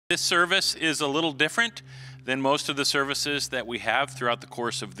This service is a little different than most of the services that we have throughout the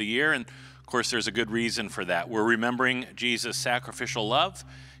course of the year, and of course there's a good reason for that. We're remembering Jesus' sacrificial love,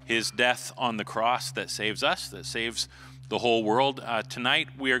 his death on the cross that saves us, that saves the whole world. Tonight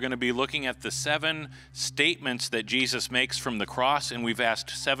we are going to be looking at the 7 statements that Jesus makes from the cross, and we've asked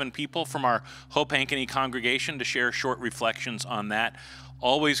 7 people from our Hope Ankeny congregation to share short reflections on that.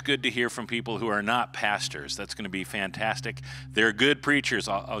 Always good to hear from people who are not pastors. That's going to be fantastic. They're good preachers,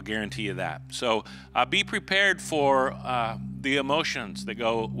 I'll guarantee you that. So be prepared for the emotions that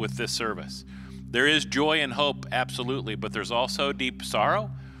go with this service. There is joy and hope, absolutely, but there's also deep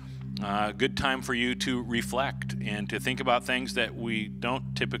sorrow. Good time for you to reflect and to think about things that we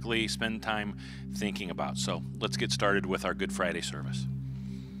don't typically spend time thinking about. So let's get started with our Good Friday service.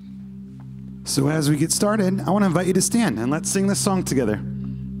 So as we get started, I want to invite you to stand and let's sing this song together.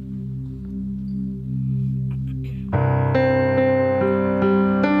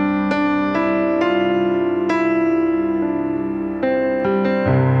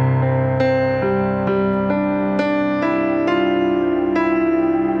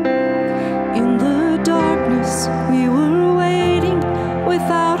 In the darkness we were waiting,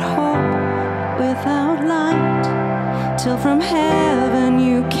 without hope, without light, till from heaven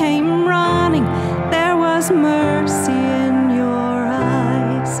you came running. There was mercy in your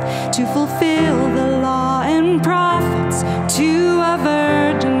eyes to fulfill the law and prophets. To a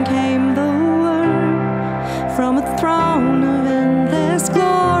virgin came the word, from a throne of endless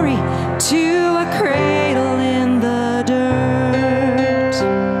glory to a cradle in the dirt.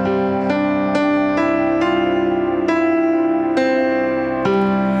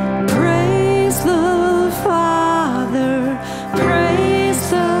 Praise the Father, praise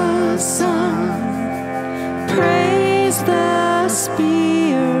the Son, praise the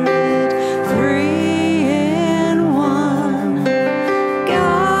Spirit, 3 in 1.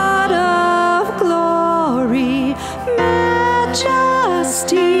 God of glory, majesty,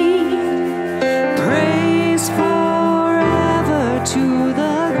 praise forever to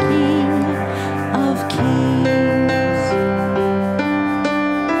the King of Kings.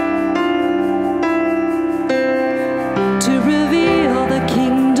 To reveal the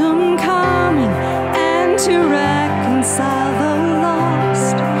kingdom coming and to reconcile the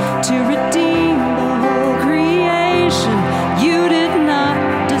lost, to redeem the whole creation. You did not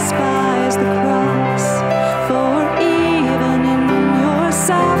despise the cross, for even in your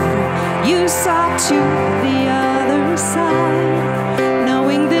suffering you saw to the other side,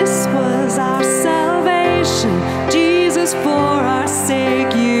 knowing this was our salvation. Jesus, for our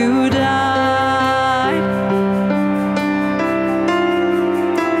sake you died.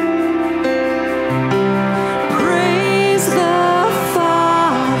 Praise the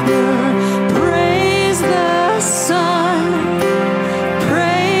Father, praise the Son,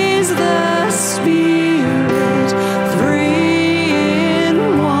 praise the Spirit, 3 in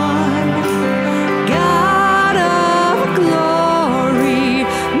 1. God of glory,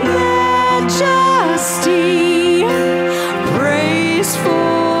 majesty, praise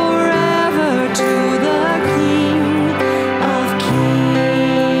forever to the King of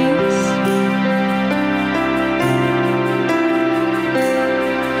Kings.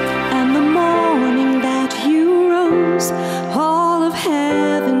 And the morning that you rose, all of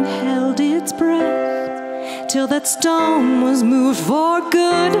heaven held its breath, till that stone was moved for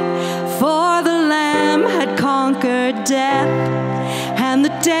good, for the Lamb had conquered death. And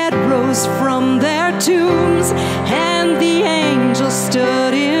the dead rose from their tombs, and the angels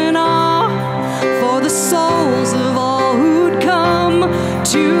stood in awe, for the souls of all who'd come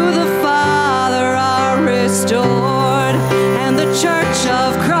to the Father are restored. And the church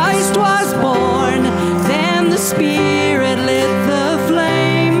of Christ was born, then the Spirit lit the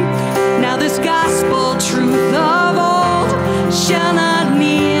flame. Now this gospel truth of old shall not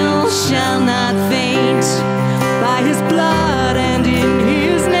kneel, shall not faint. By his blood and in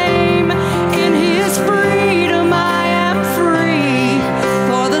his name, in his freedom I am free.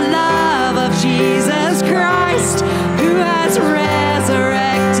 For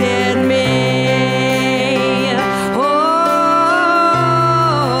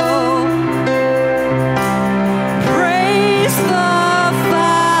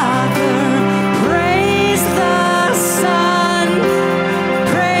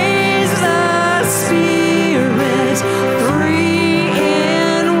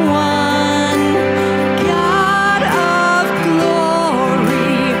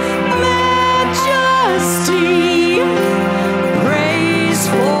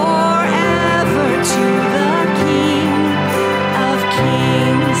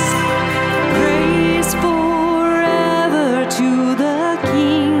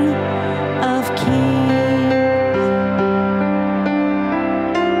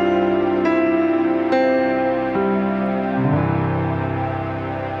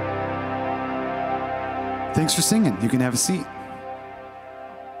Thanks for singing. You can have a seat.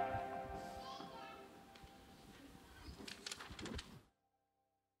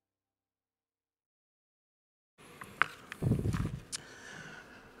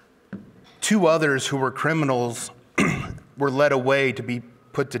 Two others who were criminals were led away to be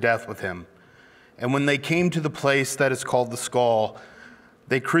put to death with him. And when they came to the place that is called the Skull,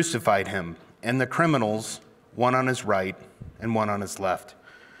 they crucified him, and the criminals, one on his right and one on his left.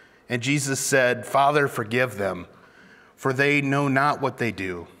 And Jesus said, "Father, forgive them, for they know not what they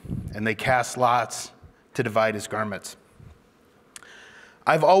do." And they cast lots to divide his garments.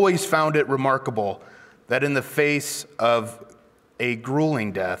 I've always found it remarkable that in the face of a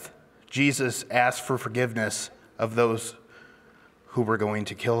grueling death, Jesus asked for forgiveness of those who were going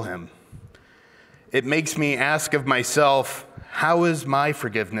to kill him. It makes me ask of myself, how is my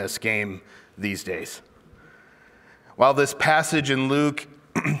forgiveness game these days? While this passage in Luke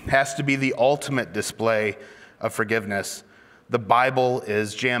has to be the ultimate display of forgiveness, the Bible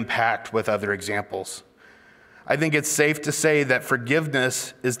is jam-packed with other examples. I think it's safe to say that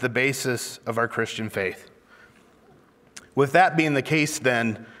forgiveness is the basis of our Christian faith. With that being the case,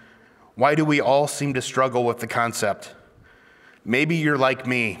 then, why do we all seem to struggle with the concept? Maybe you're like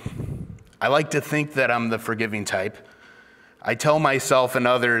me. I like to think that I'm the forgiving type. I tell myself and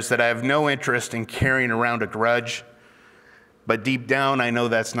others that I have no interest in carrying around a grudge, but deep down I know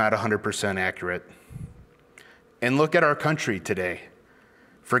that's not 100% accurate. And look at our country today.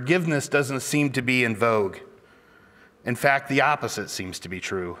 Forgiveness doesn't seem to be in vogue. In fact, the opposite seems to be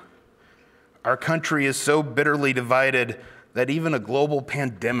true. Our country is so bitterly divided that even a global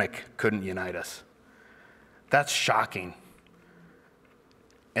pandemic couldn't unite us. That's shocking.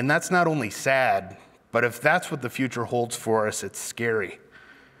 And that's not only sad, but if that's what the future holds for us, it's scary.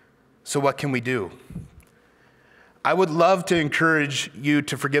 So what can we do? I would love to encourage you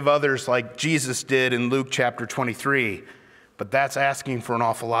to forgive others like Jesus did in Luke chapter 23, but that's asking for an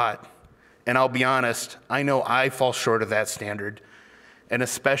awful lot. And I'll be honest, I know I fall short of that standard, and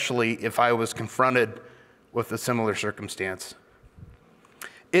especially if I was confronted with a similar circumstance.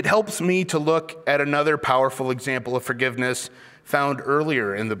 It helps me to look at another powerful example of forgiveness found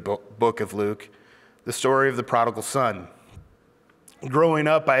earlier in the book of Luke, the story of the prodigal son. Growing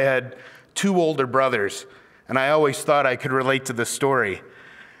up, I had two older brothers, and I always thought I could relate to this story,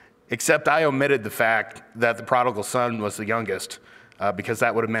 except I omitted the fact that the prodigal son was the youngest, because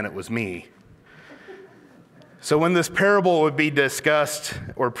that would have meant it was me. So when this parable would be discussed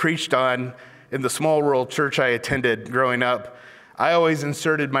or preached on in the small rural church I attended growing up, I always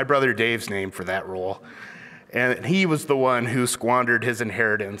inserted my brother Dave's name for that role. And he was the one who squandered his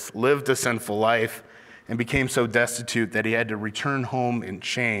inheritance, lived a sinful life, and became so destitute that he had to return home in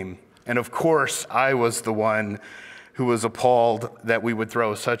shame. And of course, I was the one who was appalled that we would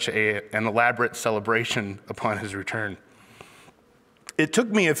throw such an elaborate celebration upon his return. It took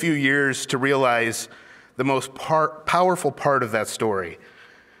me a few years to realize the most powerful part of that story.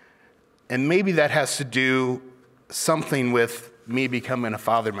 And maybe that has to do something with me becoming a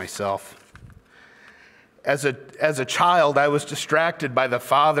father myself. As a child, I was distracted by the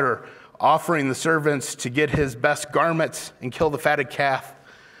father offering the servants to get his best garments and kill the fatted calf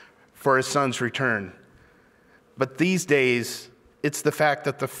for his son's return. But these days, it's the fact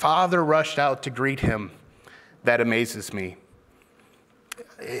that the father rushed out to greet him that amazes me.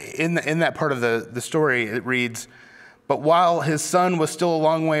 In that part of the story, it reads, "But while his son was still a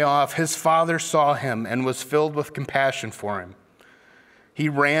long way off, his father saw him and was filled with compassion for him. He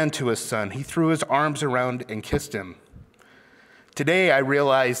ran to his son. He threw his arms around and kissed him." Today, I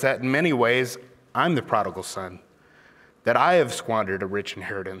realize that in many ways, I'm the prodigal son, that I have squandered a rich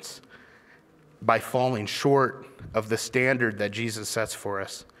inheritance by falling short of the standard that Jesus sets for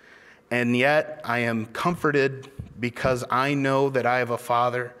us. And yet, I am comforted because I know that I have a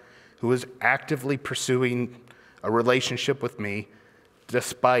father who is actively pursuing a relationship with me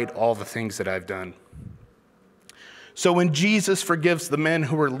despite all the things that I've done. So when Jesus forgives the men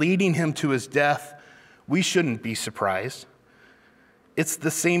who are leading him to his death, we shouldn't be surprised. It's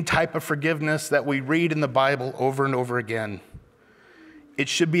the same type of forgiveness that we read in the Bible over and over again. It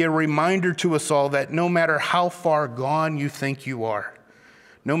should be a reminder to us all that no matter how far gone you think you are,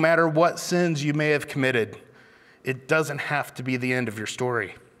 no matter what sins you may have committed, it doesn't have to be the end of your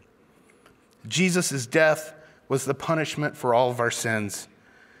story. Jesus' death was the punishment for all of our sins.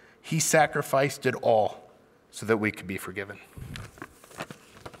 He sacrificed it all so that we could be forgiven.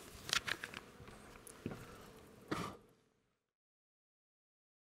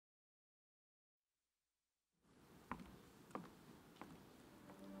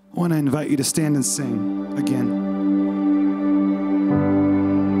 I want to invite you to stand and sing again.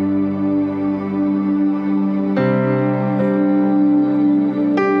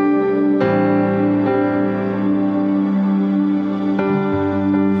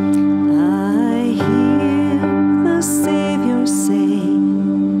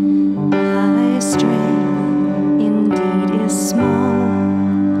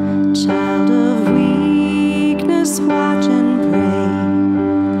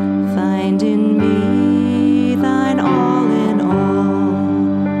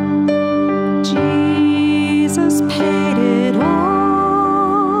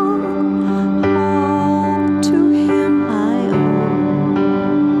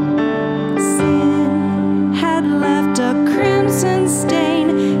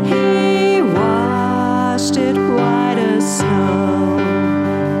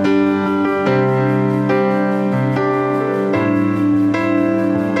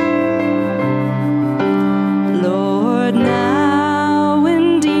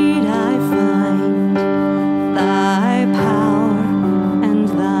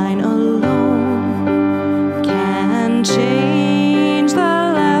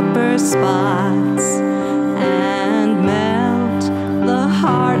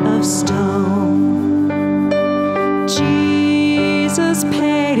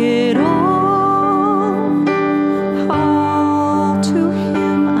 paid it all. All to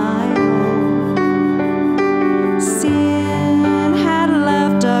him I owe. Sin had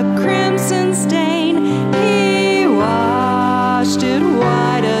left a crimson stain. He washed it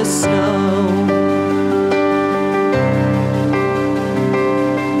white as snow.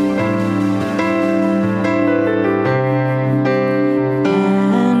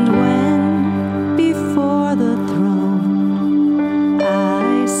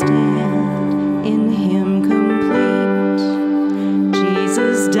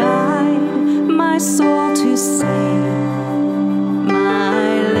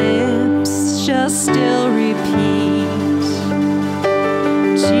 Still repeat,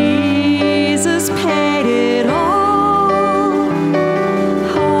 Jesus paid it all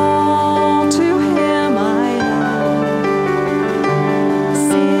to him I owe.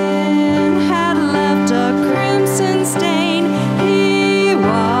 Sin had left a crimson stain, he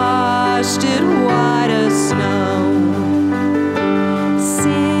washed it white as snow.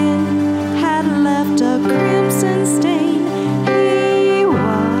 Sin had left a crimson stain, he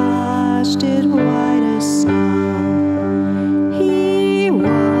washed it white as snow. He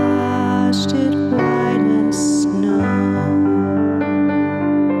washed it white as snow.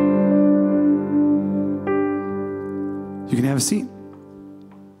 You can have a seat.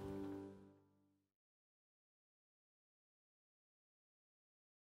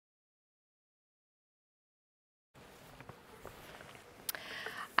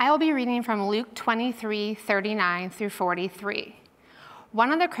 I will be reading from Luke 23:39 through 43.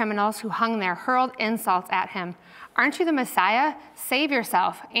 One of the criminals who hung there hurled insults at him. "Aren't you the Messiah? Save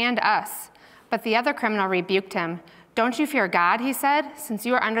yourself and us." But the other criminal rebuked him. "Don't you fear God," he said, "since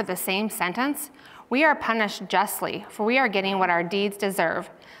you are under the same sentence? We are punished justly, for we are getting what our deeds deserve.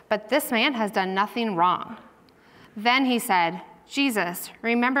 But this man has done nothing wrong." Then he said, "Jesus,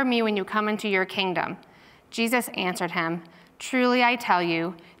 remember me when you come into your kingdom." Jesus answered him, "Truly I tell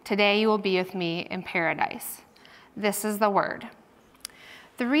you, today you will be with me in paradise." This is the word.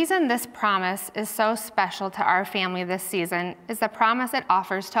 The reason this promise is so special to our family this season is the promise it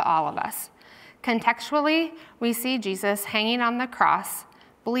offers to all of us. Contextually, we see Jesus hanging on the cross,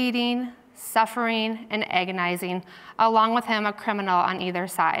 bleeding, suffering, and agonizing, along with him a criminal on either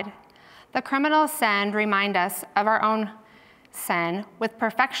side. The criminal's sin reminds us of our own sin, with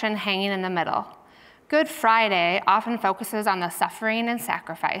perfection hanging in the middle. Good Friday often focuses on the suffering and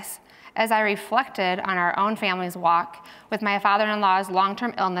sacrifice. As I reflected on our own family's walk with my father-in-law's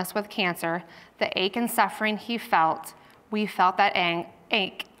long-term illness with cancer, the ache and suffering he felt, we felt that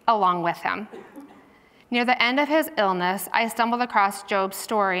ache along with him. Near the end of his illness, I stumbled across Job's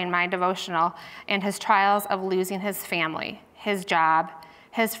story in my devotional and his trials of losing his family, his job,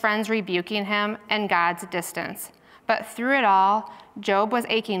 his friends rebuking him, and God's distance. But through it all, Job was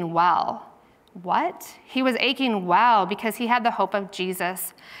aching well. What? He was aching well because he had the hope of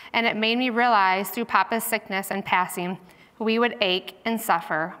Jesus. And it made me realize through Papa's sickness and passing, we would ache and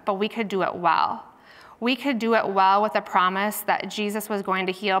suffer, but we could do it well. We could do it well with the promise that Jesus was going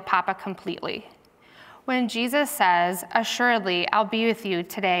to heal Papa completely. When Jesus says, "Assuredly, I'll be with you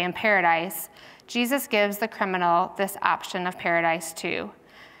today in paradise," Jesus gives the criminal this option of paradise too,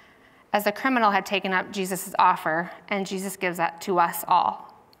 as the criminal had taken up Jesus' offer, and Jesus gives that to us all.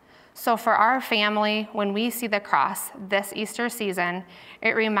 So for our family, when we see the cross this Easter season,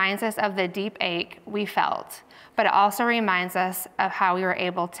 it reminds us of the deep ache we felt, but it also reminds us of how we were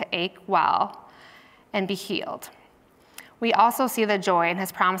able to ache well and be healed. We also see the joy in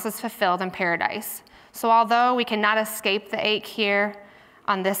his promises fulfilled in paradise. So although we cannot escape the ache here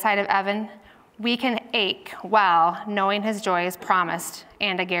on this side of heaven, we can ache well knowing his joy is promised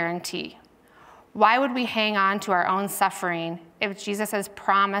and a guarantee. Why would we hang on to our own suffering if Jesus is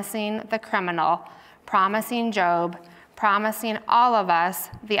promising the criminal, promising Job, promising all of us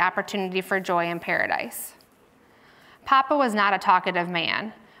the opportunity for joy in paradise? Papa was not a talkative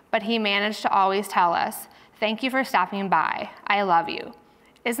man, but he managed to always tell us, "Thank you for stopping by. I love you."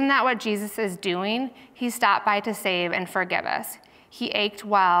 Isn't that what Jesus is doing? He stopped by to save and forgive us. He ached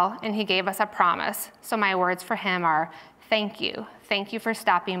well, and he gave us a promise. So my words for him are, thank you. Thank you for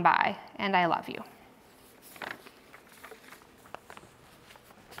stopping by, and I love you.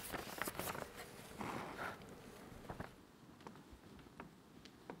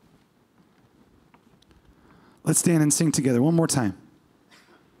 Let's stand and sing together one more time.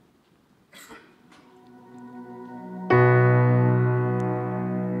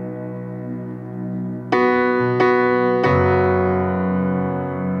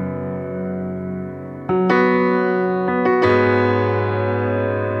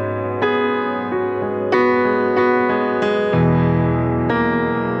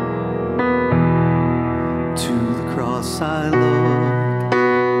 cross I look,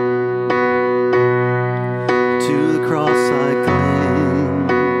 to the cross I cling,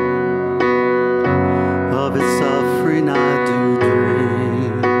 of its suffering I do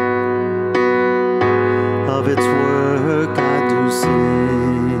dream, of its work I do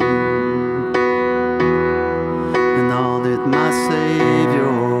sing, and all that my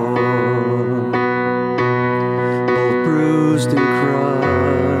Savior, both bruised and crushed,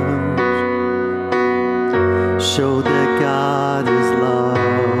 showed that God is love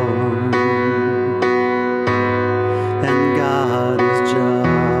and God is just.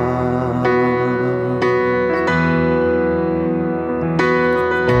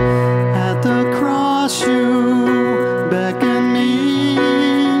 At the cross you beckon me,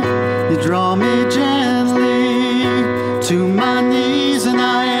 you draw me gently to my knees, and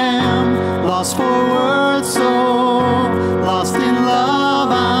I am lost for words, so lost in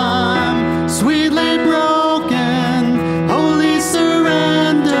love I'm sweetly broken, holy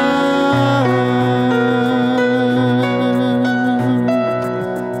surrender.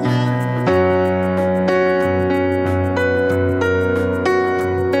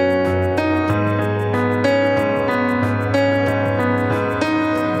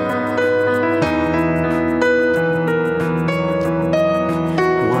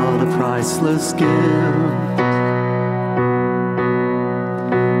 What a priceless gift,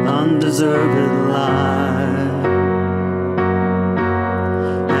 undeserved life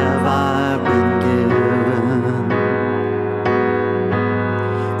have I been given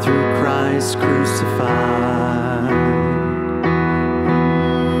through Christ crucified.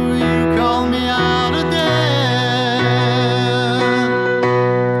 Ooh, you call me out of death,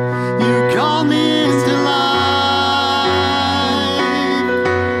 you call me into life,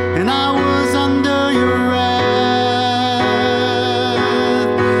 and I was under your wrath.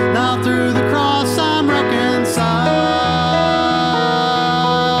 Now through the cross I'm reconciled.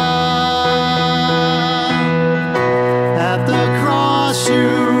 At the cross you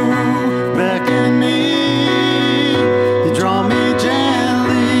beckon me, you draw me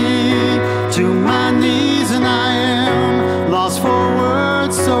gently to my knees, and I am lost for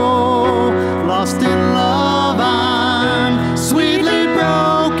words, so lost in love I'm sweetly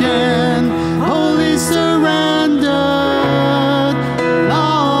broken, wholly surrendered. And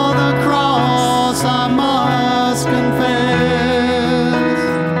all the cross I must confess.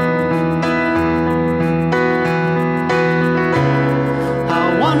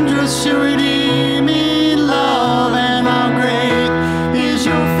 How wondrous your redeeming love, and how great is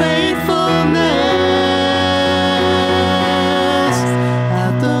your faithfulness.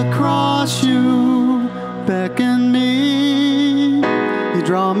 At the cross you beckon me, you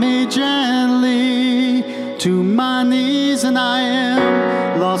draw me gently to my knees, and I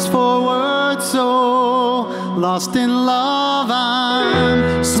am lost for words, so lost in love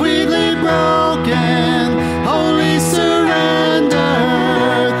I'm sweetly broken, wholly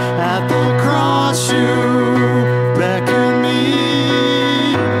surrendered. At the cross you beckon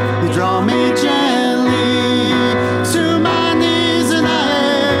me, you draw me gently to my knees, and I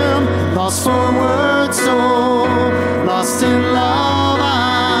am lost for words, so lost in love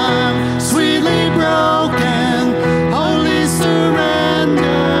I'm sweetly broken, wholly surrendered.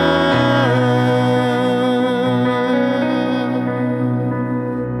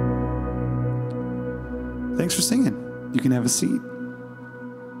 Thanks for singing. You can have a seat.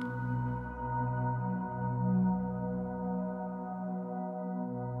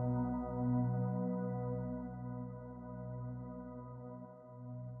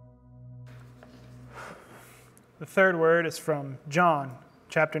 The third word is from John,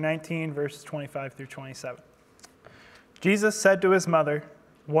 chapter 19, verses 25 through 27. Jesus said to his mother,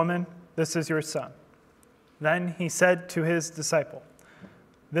 "Woman, this is your son." Then he said to his disciple,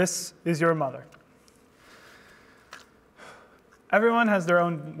 "This is your mother." Everyone has their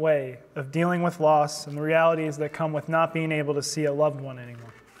own way of dealing with loss and the realities that come with not being able to see a loved one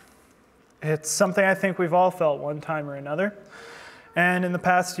anymore. It's something I think we've all felt one time or another. And in the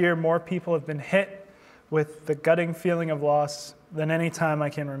past year, more people have been hit with the gutting feeling of loss than any time I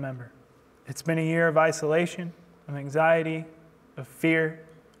can remember. It's been a year of isolation, of anxiety, of fear,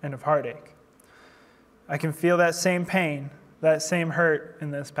 and of heartache. I can feel that same pain, that same hurt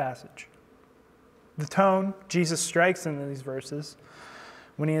in this passage. The tone Jesus strikes in these verses,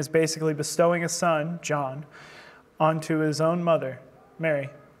 when he is basically bestowing a son, John, onto his own mother, Mary,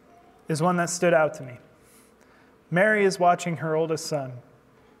 is one that stood out to me. Mary is watching her oldest son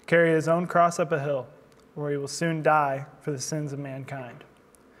carry his own cross up a hill, where he will soon die for the sins of mankind.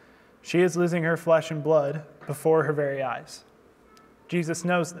 She is losing her flesh and blood before her very eyes. Jesus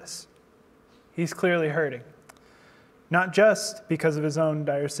knows this. He's clearly hurting. not just because of his own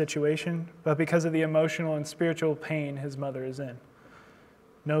dire situation, but because of the emotional and spiritual pain his mother is in.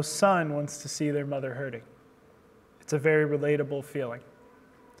 No son wants to see their mother hurting. It's a very relatable feeling.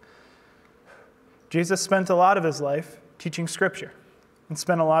 Jesus spent a lot of his life teaching Scripture and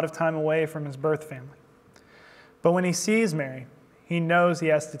spent a lot of time away from his birth family. But when he sees Mary, he knows he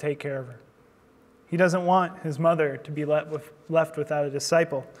has to take care of her. He doesn't want his mother to be left without a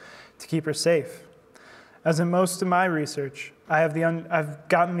disciple to keep her safe. As in most of my research, I've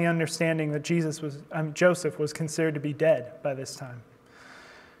gotten the understanding that Joseph was considered to be dead by this time.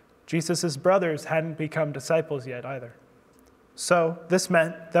 Jesus' brothers hadn't become disciples yet either. So this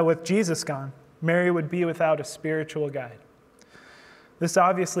meant that with Jesus gone, Mary would be without a spiritual guide. This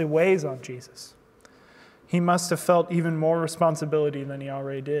obviously weighs on Jesus. He must have felt even more responsibility than he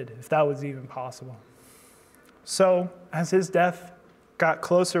already did, if that was even possible. So, as his death got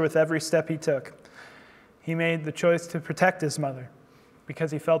closer with every step he took, he made the choice to protect his mother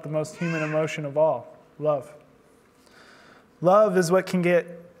because he felt the most human emotion of all, love. Love is what can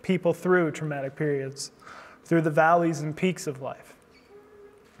get people through traumatic periods, through the valleys and peaks of life.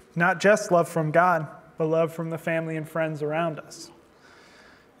 Not just love from God, but love from the family and friends around us.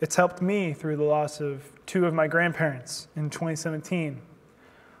 It's helped me through the loss of 2 of my grandparents in 2017,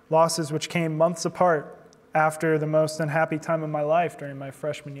 losses which came months apart after the most unhappy time of my life during my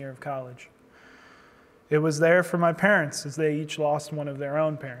freshman year of college. It was there for my parents as they each lost one of their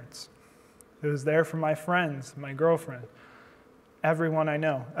own parents. It was there for my friends, my girlfriend, everyone I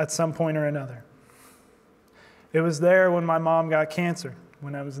know at some point or another. It was there when my mom got cancer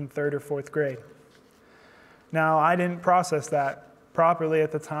when I was in 3rd or 4th grade. Now, I didn't process that properly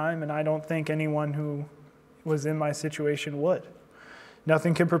at the time, and I don't think anyone who was in my situation would.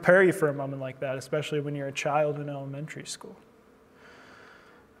 Nothing can prepare you for a moment like that, especially when you're a child in elementary school.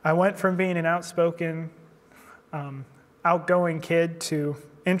 I went from being an outspoken, outgoing kid to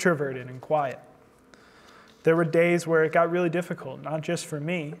introverted and quiet. There were days where it got really difficult, not just for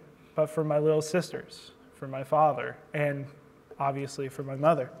me, but for my little sisters, for my father, and obviously for my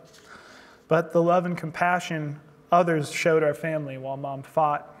mother. But the love and compassion others showed our family while Mom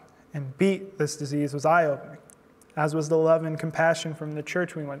fought and beat this disease was eye-opening, as was the love and compassion from the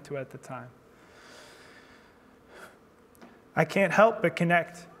church we went to at the time. I can't help but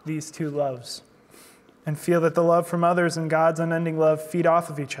connect these two loves and feel that the love from others and God's unending love feed off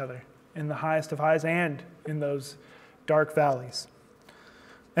of each other in the highest of highs and in those dark valleys.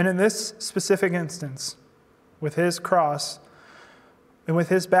 And in this specific instance, with his cross, and with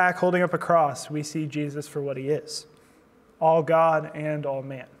his back holding up a cross, we see Jesus for what he is, all God and all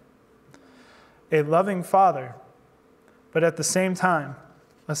man. A loving father, but at the same time,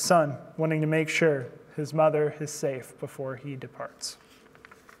 a son wanting to make sure his mother is safe before he departs.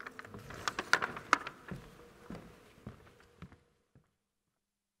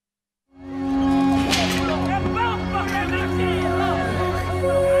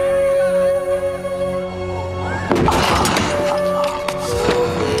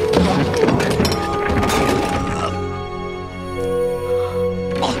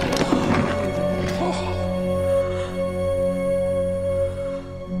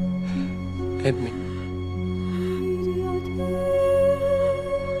 Help me.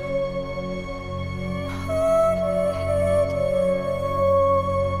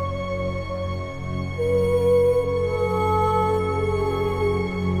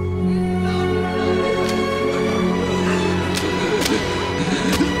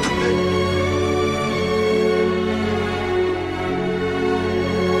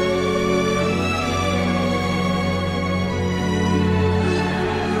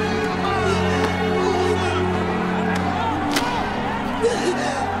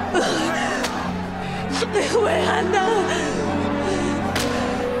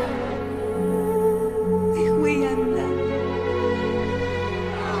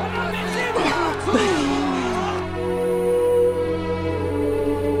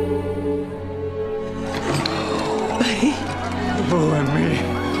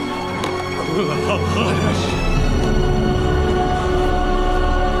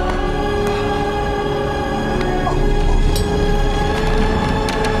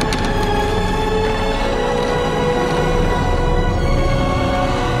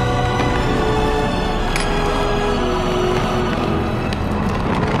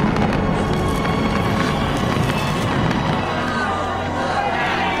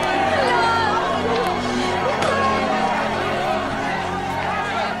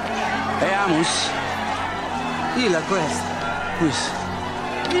 Illa questa. Quis.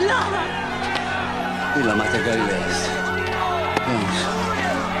 Illa mate Galilei. Vamos.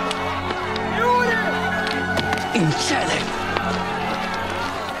 in צדק.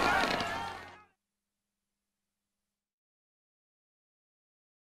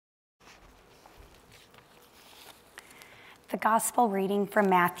 The Gospel reading from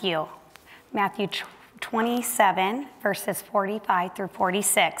Matthew 27, verses 45 through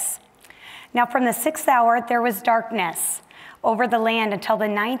 46. Now from the 6th hour there was darkness over the land until the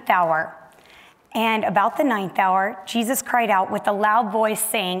 9th hour. And about the 9th hour, Jesus cried out with a loud voice,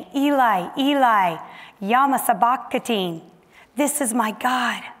 saying, Eli, Eli, lama sabachthani. This is my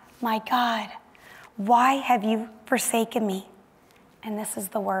God, why have you forsaken me? And this is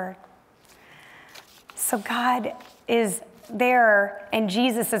the word. So God is there, and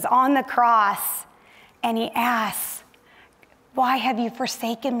Jesus is on the cross, and he asks, why have you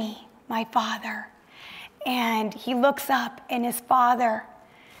forsaken me, my Father? And he looks up, and his Father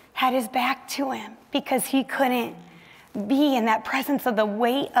had his back to him because he couldn't be in that presence of the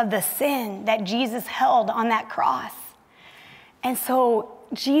weight of the sin that Jesus held on that cross. And so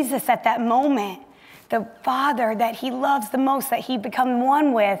Jesus, at that moment, the Father that he loves the most, that he become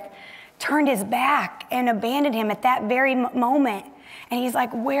one with, turned his back and abandoned him at that very moment. And he's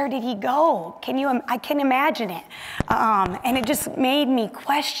like, where did he go? I can imagine it. And it just made me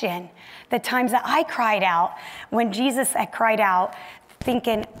question the times that I cried out when Jesus had cried out,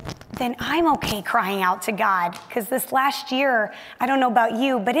 thinking, then I'm okay crying out to God. Because this last year, I don't know about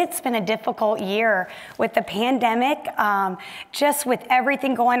you, but it's been a difficult year with the pandemic, just with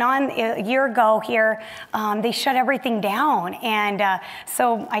everything going on. A year ago here, they shut everything down. And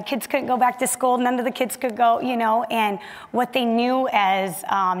so my kids couldn't go back to school. None of the kids could go, and what they knew as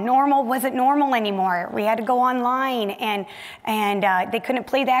normal wasn't normal anymore. We had to go online, and they couldn't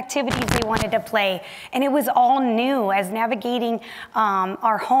play the activities they wanted to play. And it was all new as navigating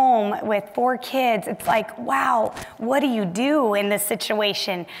our home with 4 kids. It's like, wow, what do you do in this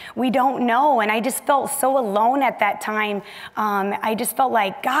situation? We don't know. And I just felt so alone at that time. I just felt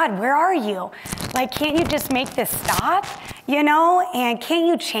like, God, where are you? Like, can't you just make this stop? And can't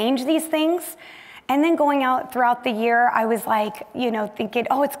you change these things? And then going out throughout the year, I was like, thinking,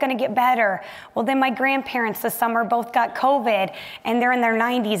 oh, it's going to get better. Well, then my grandparents this summer both got COVID, and they're in their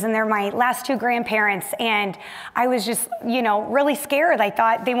 90s, and they're my last 2 grandparents. And I was just, really scared. I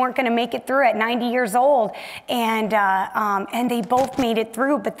thought they weren't going to make it through at 90 years old. And they both made it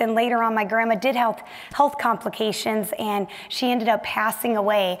through. But then later on, my grandma did have health complications, and she ended up passing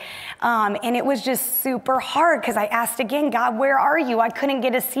away. And it was just super hard because I asked again, God, where are you? I couldn't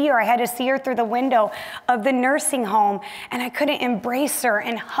get to see her. I had to see her through the window of the nursing home, and I couldn't embrace her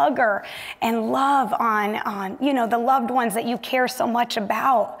and hug her and love on the loved ones that you care so much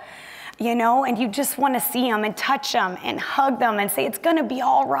about, and you just want to see them and touch them and hug them and say, it's going to be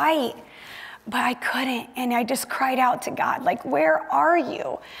all right. But I couldn't, and I just cried out to God, like, where are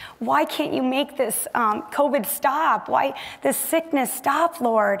you? Why can't you make this COVID stop? Why this sickness stop,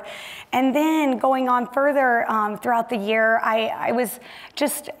 Lord? And then going on further throughout the year, I was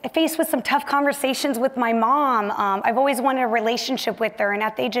just faced with some tough conversations with my mom. I've always wanted a relationship with her, and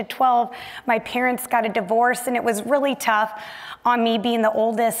at the age of 12, my parents got a divorce, and it was really tough on me being the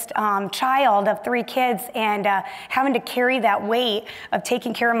oldest child of 3 kids and having to carry that weight of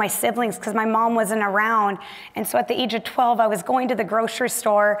taking care of my siblings because my mom wasn't around. And so at the age of 12, I was going to the grocery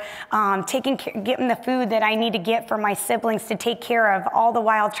store, getting the food that I need to get for my siblings to take care of, all the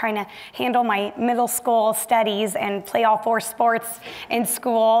while trying to handle my middle school studies and play all 4 sports in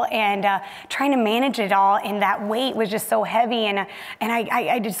school and trying to manage it all. And that weight was just so heavy. And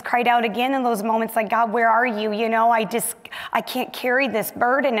I just cried out again in those moments, like, God, where are you? I can't carry this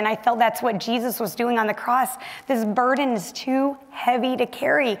burden. And I felt that's what Jesus was doing on the cross. This burden is too heavy to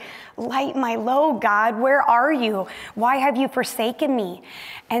carry. Light my load, God. Where are you? Why have you forsaken me?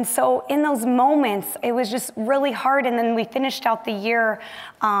 And so in those moments, it was just really hard. And then we finished out the year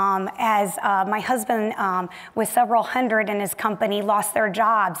as my husband with several hundred in his company lost their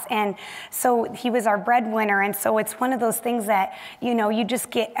jobs. And so he was our breadwinner. And so it's one of those things that, you just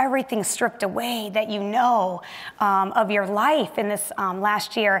get everything stripped away that of your life in this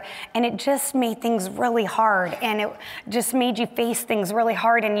last year. And it just made things really hard. And it just made you face things really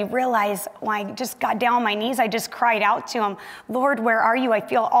hard. And you realize when I just got down on my knees, I just cried out to him, Lord, where are you? I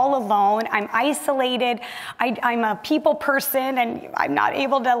feel all alone. I'm isolated. I'm a people person, and I'm not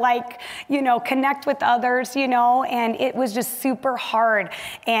able to connect with others, and it was just super hard.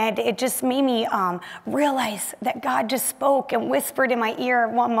 And it just made me realize that God just spoke and whispered in my ear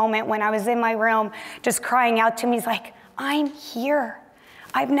one moment when I was in my room, just crying out to me. He's like, I'm here.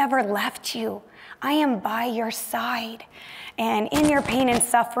 I've never left you. I am by your side. And in your pain and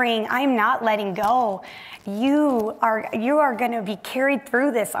suffering, I'm not letting go. You are going to be carried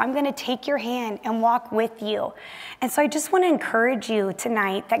through this. I'm going to take your hand and walk with you. And so I just want to encourage you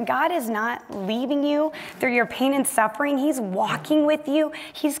tonight that God is not leaving you through your pain and suffering. He's walking with you.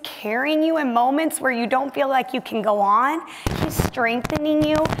 He's carrying you in moments where you don't feel like you can go on. He's strengthening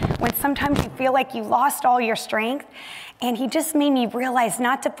you when sometimes you feel like you lost all your strength. And he just made me realize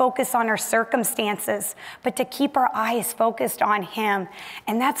not to focus on our circumstances, but to keep our eyes focused on him.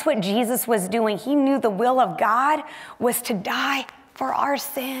 And that's what Jesus was doing. He knew the will of God was to die for our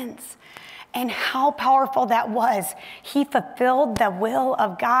sins. And how powerful that was. He fulfilled the will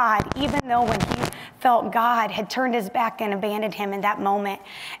of God, even though when he felt God had turned his back and abandoned him in that moment.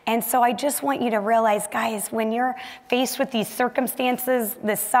 And so I just want you to realize, guys, when you're faced with these circumstances,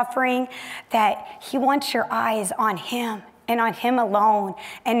 this suffering, that he wants your eyes on him and on him alone,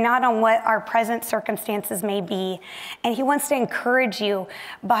 and not on what our present circumstances may be. And he wants to encourage you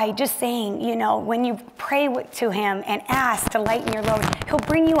by just saying, you know, when you pray to him and ask to lighten your load, he'll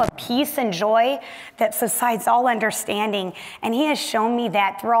bring you a peace and joy that subsides all understanding. And he has shown me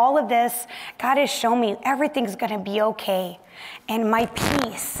that through all of this. God has shown me everything's going to be okay. And my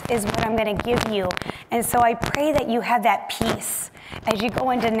peace is what I'm going to give you. And so I pray that you have that peace as you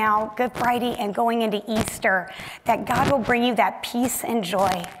go into now Good Friday and going into Easter, that God will bring you that peace and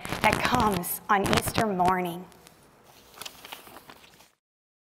joy that comes on Easter morning.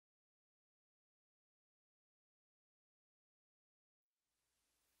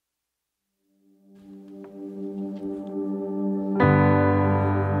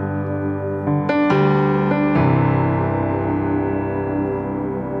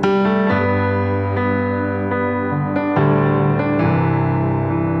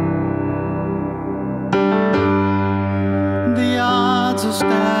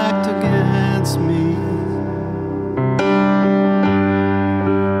 Stacked against me,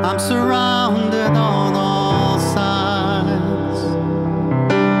 I'm surrounded on all sides,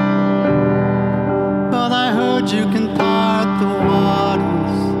 but I heard you can part the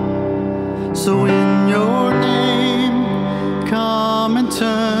waters, so in your name come and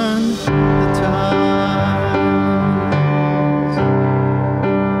turn the tides.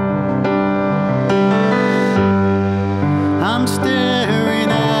 I'm staring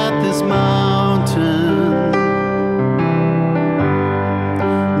at this mountain,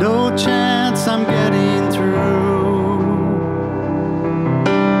 no chance I'm getting through,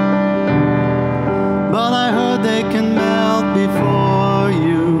 but I heard they can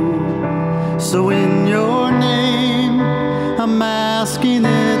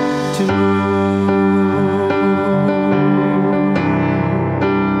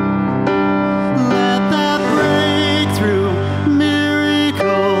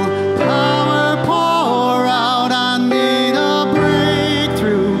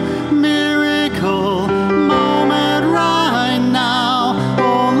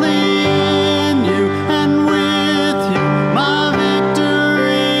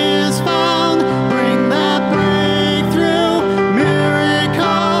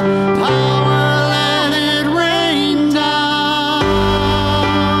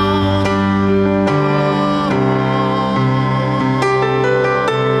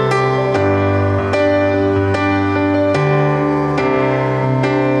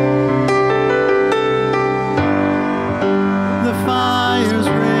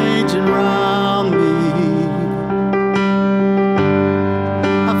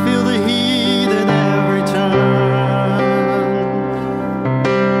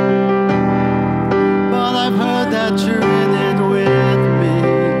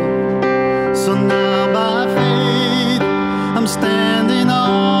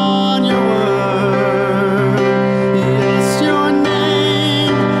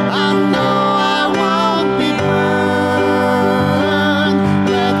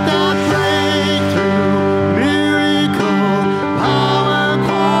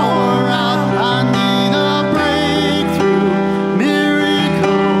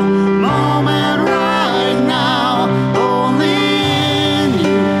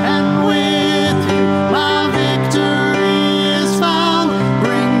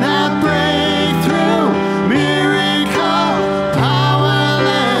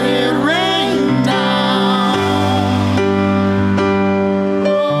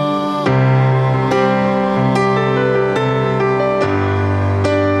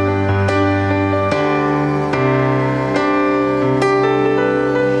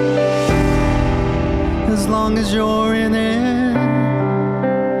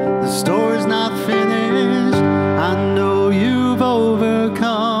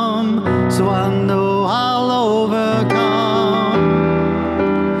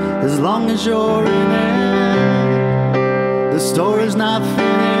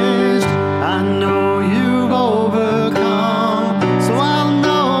finished. I know you've overcome, so I'll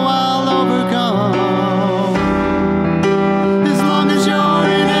know I'll overcome. As long as you're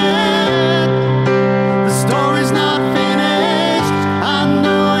in it, the story's not finished. I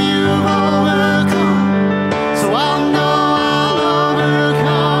know you've overcome, so I'll know I'll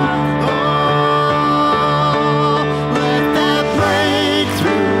overcome. Oh, let that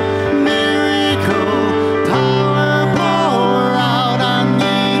breakthrough miracle power pour out. I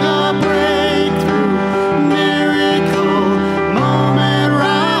need a breakthrough miracle moment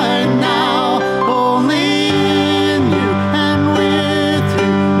right now. Only in you and with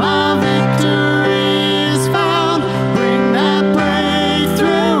you my victory is found. Bring that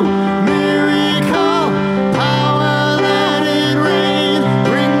breakthrough miracle power, let it rain.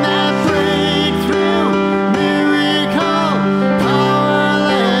 Bring that breakthrough miracle power,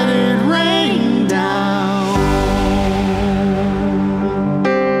 let it rain down.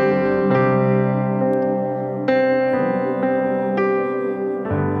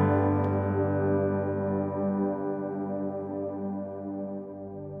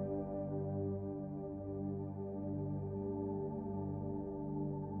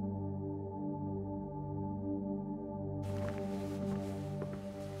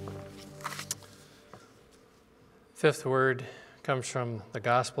 Fifth word comes from the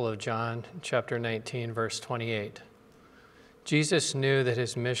Gospel of John, chapter 19, verse 28. Jesus knew that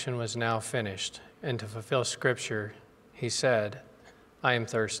his mission was now finished, and to fulfill Scripture, he said, I am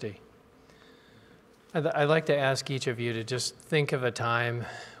thirsty. I'd like to ask each of you to just think of a time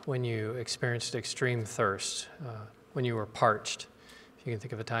when you experienced extreme thirst, when you were parched. If you can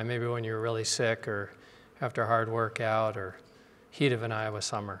think of a time maybe when you were really sick or after a hard workout or heat of an Iowa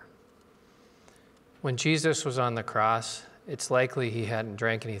summer. When Jesus was on the cross, it's likely he hadn't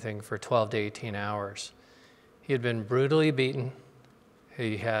drank anything for 12 to 18 hours. He had been brutally beaten.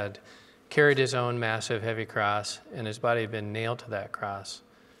 He had carried his own massive, heavy cross, and his body had been nailed to that cross.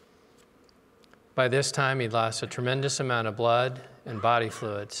 By this time, he'd lost a tremendous amount of blood and body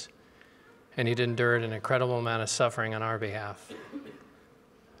fluids, and he'd endured an incredible amount of suffering on our behalf.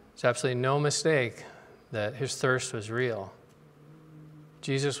 It's absolutely no mistake that his thirst was real.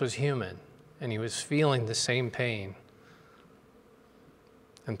 Jesus was human, and he was feeling the same pain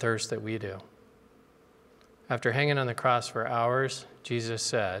and thirst that we do. After hanging on the cross for hours, Jesus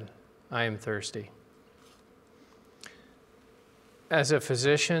said, I am thirsty. As a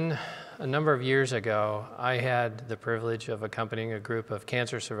physician, a number of years ago, I had the privilege of accompanying a group of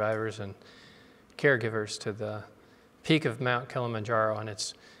cancer survivors and caregivers to the peak of Mount Kilimanjaro, and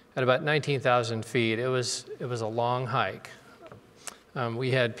it's at about 19,000 feet. It was a long hike.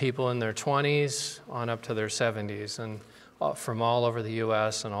 We had people in their 20s on up to their 70s, and from all over the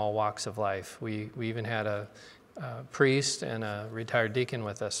U.S. and all walks of life. We even had a priest and a retired deacon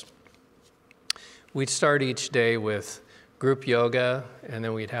with us. We'd start each day with group yoga, and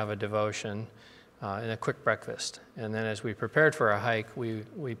then we'd have a devotion and a quick breakfast. And then as we prepared for our hike,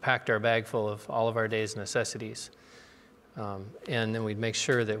 we packed our bag full of all of our day's necessities. And then we'd make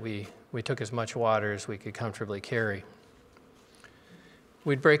sure that we took as much water as we could comfortably carry.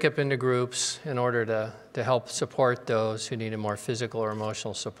 We'd break up into groups in order to help support those who needed more physical or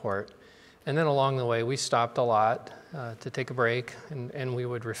emotional support. And then along the way, we stopped a lot to take a break, and we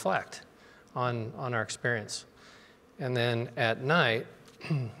would reflect on our experience. And then at night,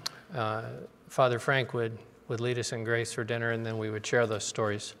 Father Frank would lead us in grace for dinner, and then we would share those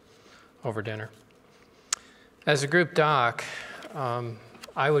stories over dinner. As a group doc,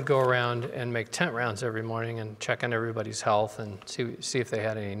 I would go around and make tent rounds every morning and check on everybody's health and see if they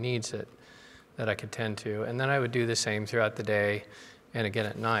had any needs that I could tend to. And then I would do the same throughout the day and again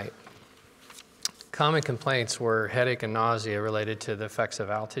at night. Common complaints were headache and nausea related to the effects of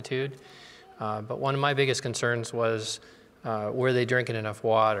altitude. But one of my biggest concerns was were they drinking enough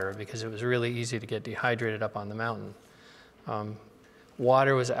water, because it was really easy to get dehydrated up on the mountain.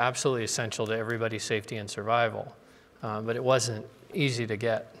 Water was absolutely essential to everybody's safety and survival, but it wasn't easy to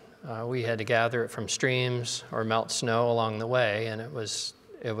get. We had to gather it from streams or melt snow along the way, and it was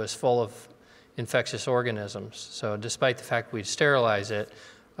full of infectious organisms. So despite the fact we'd sterilize it,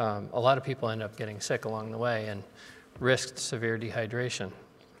 a lot of people end up getting sick along the way and risked severe dehydration.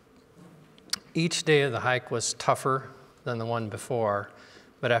 Each day of the hike was tougher than the one before,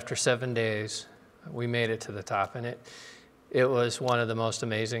 but after 7 days, we made it to the top, and it was one of the most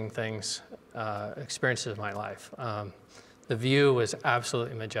amazing experiences of my life. The view was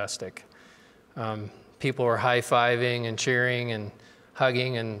absolutely majestic. People were high-fiving and cheering and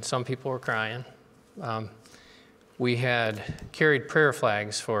hugging, and some people were crying. We had carried prayer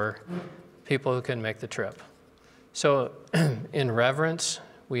flags for people who couldn't make the trip. So in reverence,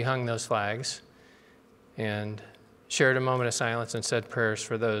 we hung those flags and shared a moment of silence and said prayers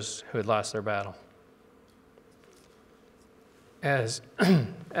for those who had lost their battle. As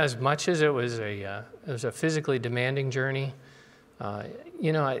much as it was a physically demanding journey,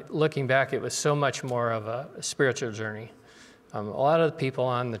 looking back, it was so much more of a spiritual journey. A lot of the people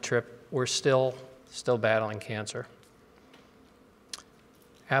on the trip were still battling cancer.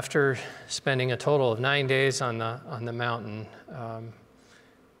 After spending a total of 9 days on the mountain,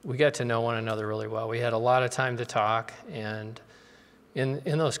 we got to know one another really well. We had a lot of time to talk, and in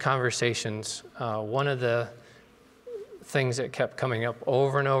those conversations, one of the things that kept coming up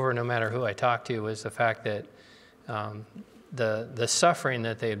over and over, no matter who I talked to, was the fact that the suffering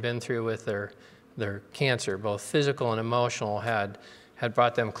that they had been through with their cancer, both physical and emotional, had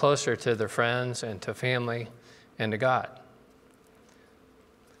brought them closer to their friends and to family and to God.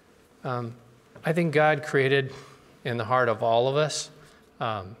 I think God created in the heart of all of us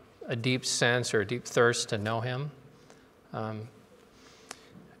a deep sense or a deep thirst to know Him.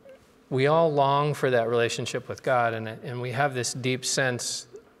 We all long for that relationship with God, and we have this deep sense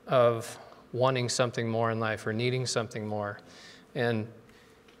of wanting something more in life or needing something more. And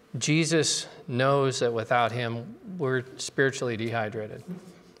Jesus knows that without Him, we're spiritually dehydrated.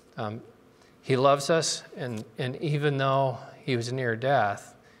 He loves us, and even though He was near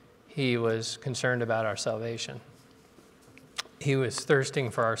death, He was concerned about our salvation. He was thirsting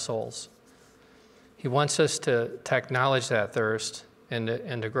for our souls. He wants us to acknowledge that thirst and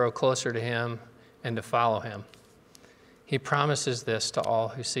to grow closer to Him and to follow Him. He promises this to all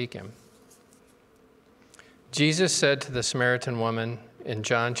who seek Him. Jesus said to the Samaritan woman in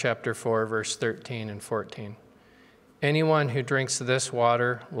John chapter 4, verse 13 and 14, "Anyone who drinks this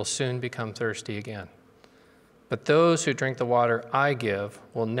water will soon become thirsty again. But those who drink the water I give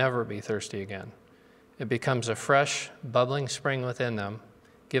will never be thirsty again. It becomes a fresh, bubbling spring within them,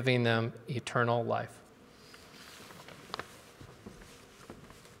 giving them eternal life."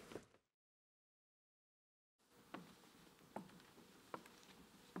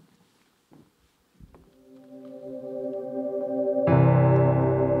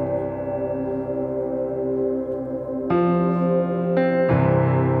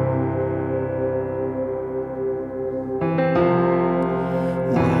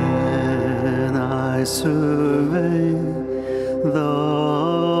 I survey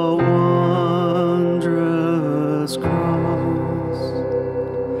the wondrous cross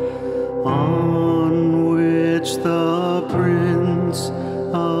on which the Prince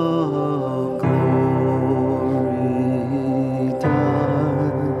of Glory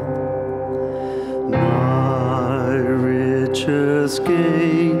died. My richest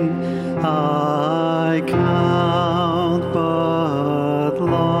gain I count but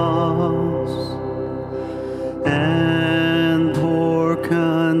loss, and pour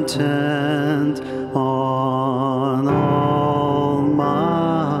content on all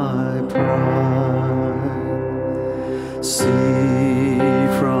my pride. See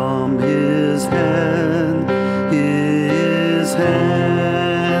from His hand, His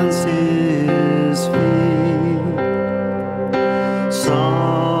hands, His feet,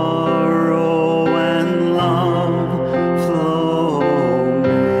 sorrow and love flow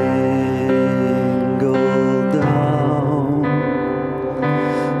mingled down.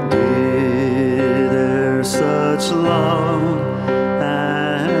 Did there such love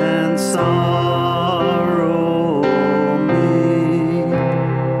and sorrow meet,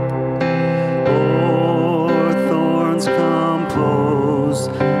 or thorns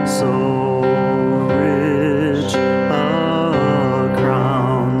composed so rich a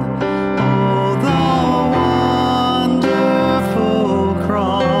crown? Oh, the wonderful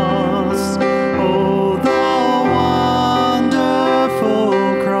cross! Oh, the wonderful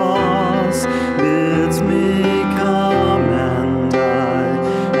cross bids me come and die,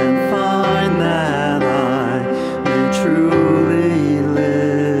 and find that I may truly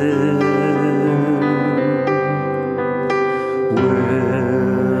live,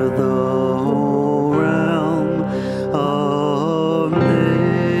 where the whole realm of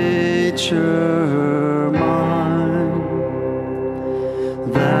nature mine,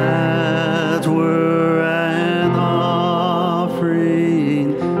 that were an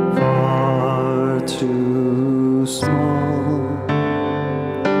offering far too small.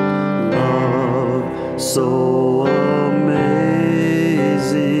 Love so amazing,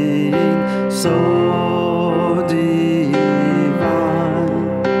 so divine,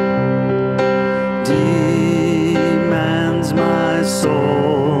 demands my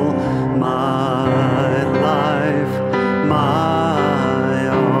soul, my life, my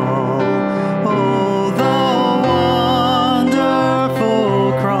all. Oh, the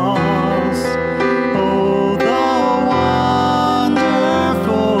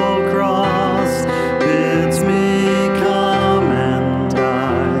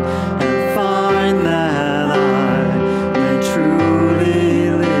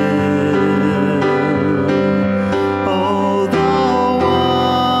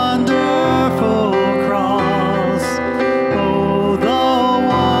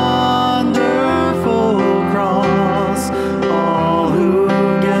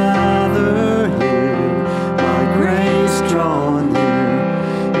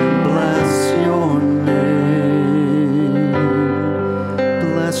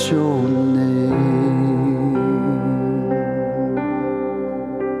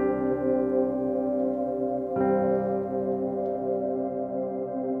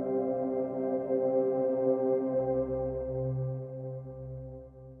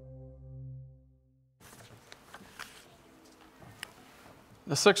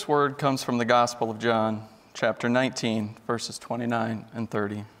The sixth word comes from the Gospel of John, chapter 19, verses 29 and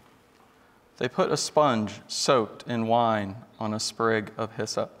 30. They put a sponge soaked in wine on a sprig of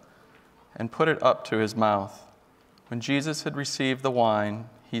hyssop and put it up to his mouth. When Jesus had received the wine,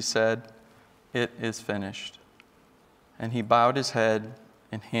 he said, "It is finished." And he bowed his head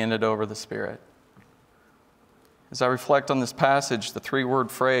and handed over the Spirit. As I reflect on this passage, the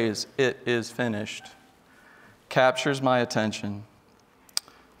three-word phrase, "it is finished," captures my attention.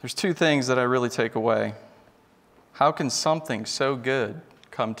 There's two things that I really take away. How can something so good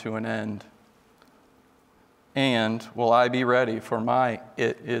come to an end? And will I be ready for my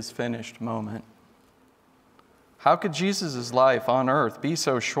 "it is finished" moment? How could Jesus' life on earth be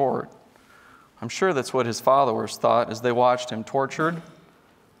so short? I'm sure that's what his followers thought as they watched him tortured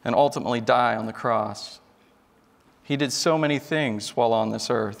and ultimately die on the cross. He did so many things while on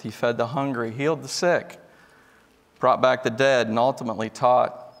this earth. He fed the hungry, healed the sick, brought back the dead, and ultimately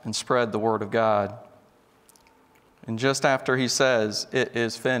taught and spread the word of God. And just after he says, "It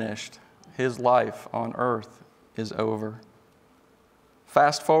is finished," his life on earth is over.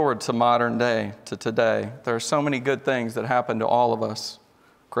 Fast forward to modern day, to today. There are so many good things that happen to all of us.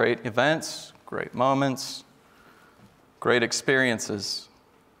 Great events, great moments, great experiences.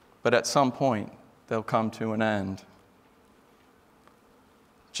 But at some point, they'll come to an end.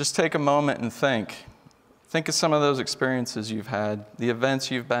 Just take a moment and think. Think of some of those experiences you've had, the events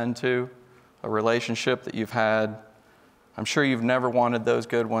you've been to, a relationship that you've had. I'm sure you've never wanted those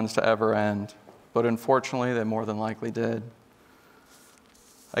good ones to ever end, but unfortunately, they more than likely did.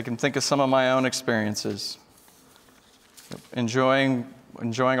 I can think of some of my own experiences. Enjoying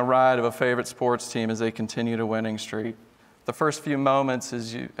a ride of a favorite sports team as they continued a winning streak. The first few moments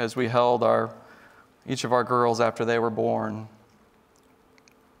as we held each of our girls after they were born.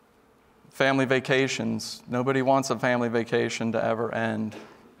 Family vacations. Nobody wants a family vacation to ever end.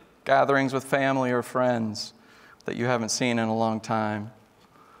 Gatherings with family or friends that you haven't seen in a long time.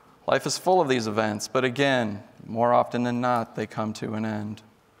 Life is full of these events, but again, more often than not, they come to an end.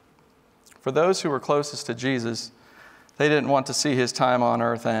 For those who were closest to Jesus, they didn't want to see his time on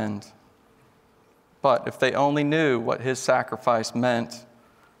earth end. But if they only knew what his sacrifice meant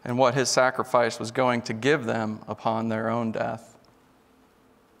and what his sacrifice was going to give them upon their own death.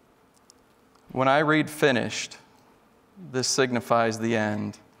 When I read "finished," this signifies the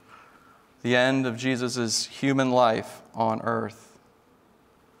end of Jesus' human life on earth.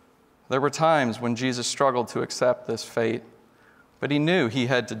 There were times when Jesus struggled to accept this fate, but he knew he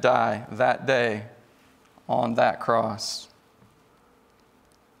had to die that day on that cross.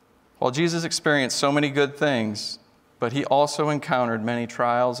 While Jesus experienced so many good things, but he also encountered many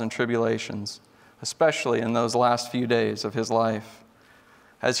trials and tribulations, especially in those last few days of his life.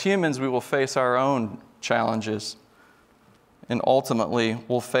 As humans, we will face our own challenges, and ultimately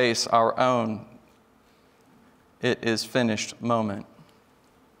we'll face our own "it is finished" moment.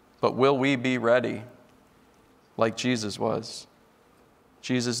 But will we be ready like Jesus was?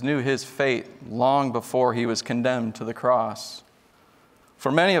 Jesus knew his fate long before he was condemned to the cross.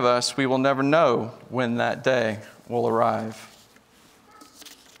 For many of us, we will never know when that day will arrive.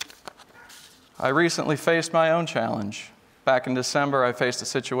 I recently faced my own challenge. Back in December, I faced a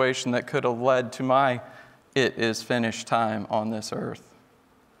situation that could have led to my "it is finished" time on this earth.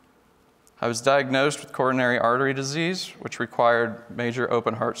 I was diagnosed with coronary artery disease, which required major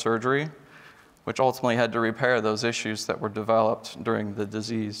open heart surgery, which ultimately had to repair those issues that were developed during the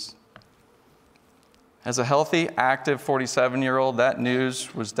disease. As a healthy, active 47-year-old, that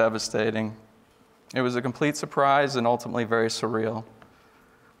news was devastating. It was a complete surprise and ultimately very surreal.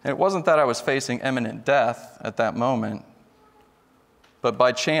 And it wasn't that I was facing imminent death at that moment, but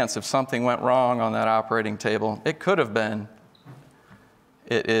by chance, if something went wrong on that operating table, it could have been,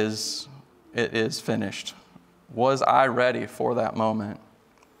 it is finished. Was I ready for that moment?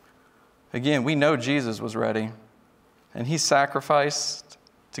 Again, we know Jesus was ready, and he sacrificed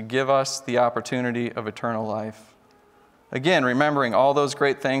to give us the opportunity of eternal life. Again, remembering all those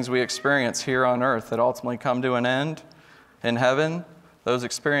great things we experience here on earth that ultimately come to an end, in heaven, those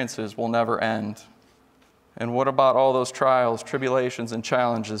experiences will never end. And what about all those trials, tribulations, and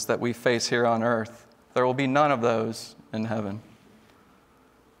challenges that we face here on earth? There will be none of those in heaven.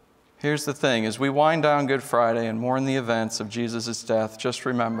 Here's the thing, as we wind down Good Friday and mourn the events of Jesus' death, just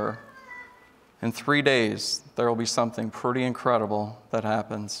remember, in 3 days, there will be something pretty incredible that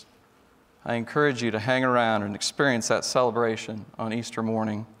happens. I encourage you to hang around and experience that celebration on Easter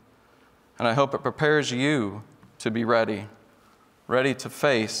morning. And I hope it prepares you to be ready to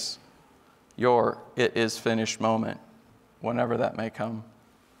face your "it is finished" moment, whenever that may come.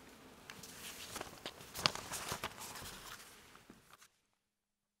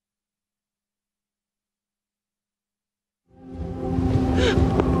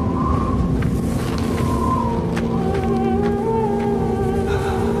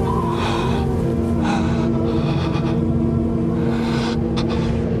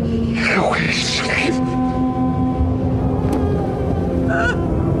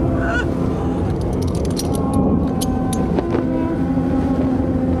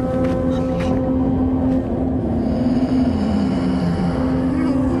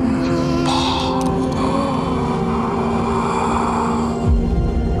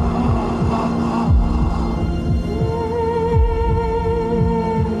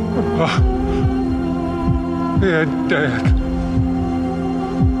 Yeah, Dad.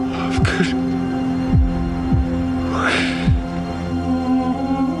 I've good.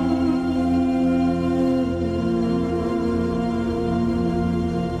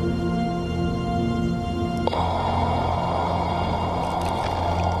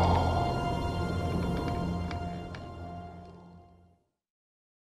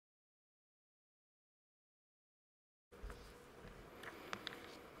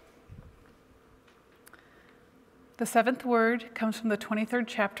 The seventh word comes from the 23rd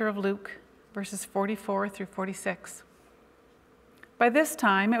chapter of Luke, verses 44 through 46. By this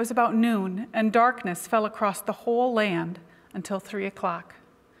time, it was about noon, and darkness fell across the whole land until 3 o'clock.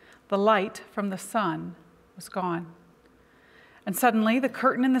 The light from the sun was gone. And suddenly, the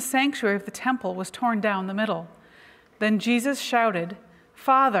curtain in the sanctuary of the temple was torn down the middle. Then Jesus shouted,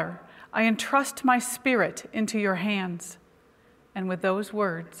 "Father, I entrust my spirit into your hands." And with those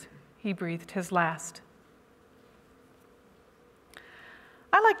words, he breathed his last.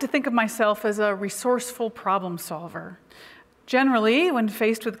 I like to think of myself as a resourceful problem solver. Generally, when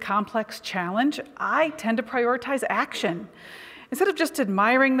faced with complex challenge, I tend to prioritize action. Instead of just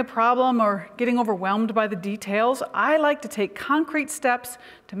admiring the problem or getting overwhelmed by the details, I like to take concrete steps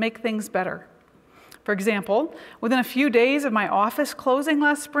to make things better. For example, within a few days of my office closing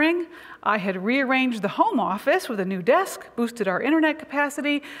last spring, I had rearranged the home office with a new desk, boosted our internet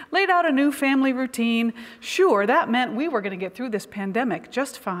capacity, laid out a new family routine. Sure, that meant we were going to get through this pandemic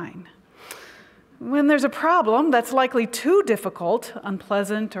just fine. When there's a problem that's likely too difficult,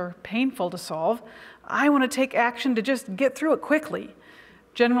 unpleasant, or painful to solve, I want to take action to just get through it quickly.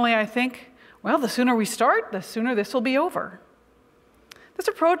 Generally, I think, well, the sooner we start, the sooner this will be over. This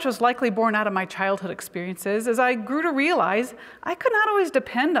approach was likely born out of my childhood experiences as I grew to realize I could not always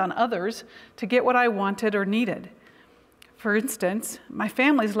depend on others to get what I wanted or needed. For instance, my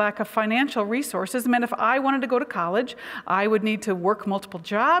family's lack of financial resources meant if I wanted to go to college, I would need to work multiple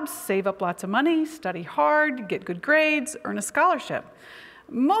jobs, save up lots of money, study hard, get good grades, earn a scholarship.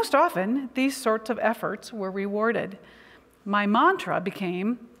 Most often, these sorts of efforts were rewarded. My mantra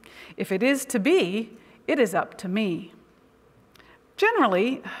became, if it is to be, it is up to me.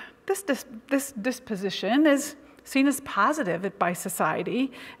 Generally, this disposition is seen as positive by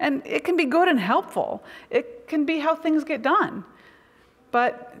society, and it can be good and helpful. It can be how things get done.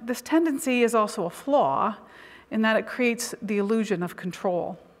 But this tendency is also a flaw in that it creates the illusion of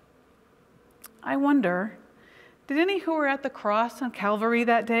control. I wonder, did any who were at the cross on Calvary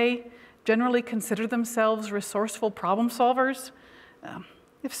that day generally consider themselves resourceful problem solvers?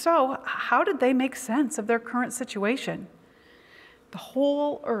 If so, how did they make sense of their current situation? The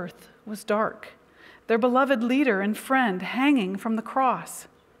whole earth was dark, their beloved leader and friend hanging from the cross.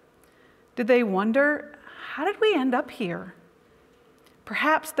 Did they wonder, how did we end up here?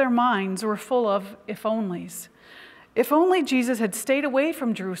 Perhaps their minds were full of if-onlys. If only Jesus had stayed away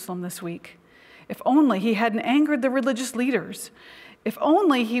from Jerusalem this week. If only he hadn't angered the religious leaders. If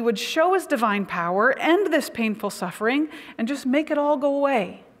only he would show his divine power, end this painful suffering, and just make it all go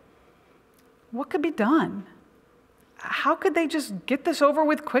away. What could be done? How could they just get this over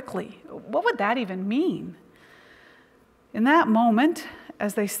with quickly? What would that even mean? In that moment,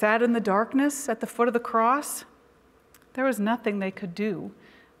 as they sat in the darkness at the foot of the cross, there was nothing they could do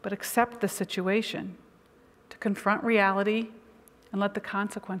but accept the situation, to confront reality and let the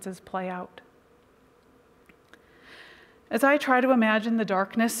consequences play out. As I try to imagine the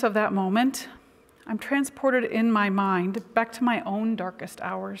darkness of that moment, I'm transported in my mind back to my own darkest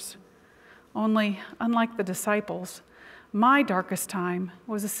hours. Only, unlike the disciples, my darkest time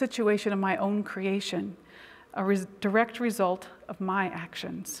was a situation of my own creation, a direct result of my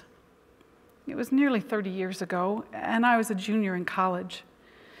actions. It was nearly 30 years ago, and I was a junior in college.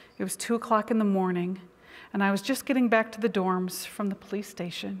 It was 2 o'clock in the morning, and I was just getting back to the dorms from the police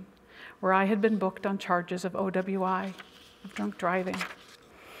station, where I had been booked on charges of OWI, of drunk driving.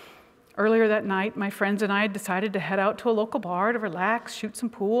 Earlier that night, my friends and I had decided to head out to a local bar to relax, shoot some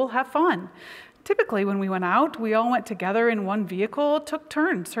pool, have fun. Typically, when we went out, we all went together in one vehicle, took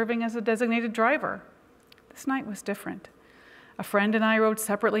turns serving as a designated driver. This night was different. A friend and I rode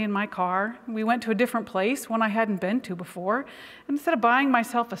separately in my car. We went to a different place, one I hadn't been to before, and instead of buying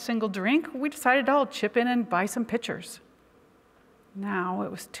myself a single drink, we decided to all chip in and buy some pitchers. Now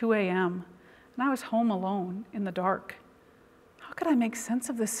it was 2 a.m., and I was home alone in the dark. How could I make sense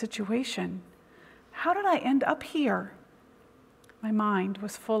of this situation? How did I end up here? My mind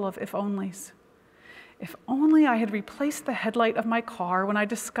was full of if-onlys. If only I had replaced the headlight of my car when I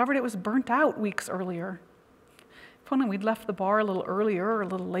discovered it was burnt out weeks earlier. If only we'd left the bar a little earlier or a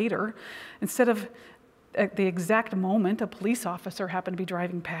little later, instead of at the exact moment a police officer happened to be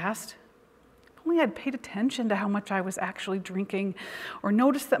driving past. If only I'd paid attention to how much I was actually drinking, or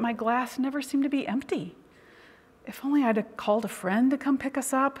noticed that my glass never seemed to be empty. If only I'd called a friend to come pick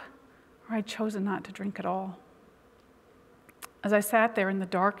us up, or I'd chosen not to drink at all. As I sat there in the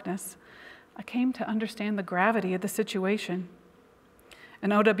darkness, I came to understand the gravity of the situation. An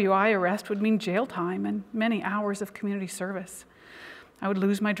OWI arrest would mean jail time and many hours of community service. I would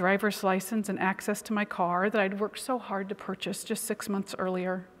lose my driver's license and access to my car that I'd worked so hard to purchase just 6 months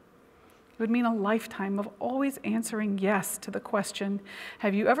earlier. It would mean a lifetime of always answering yes to the question,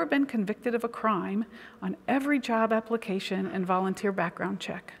 have you ever been convicted of a crime, on every job application and volunteer background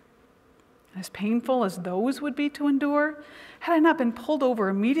check. As painful as those would be to endure, had I not been pulled over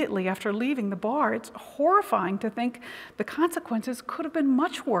immediately after leaving the bar, it's horrifying to think the consequences could have been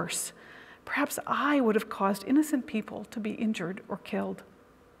much worse. Perhaps I would have caused innocent people to be injured or killed.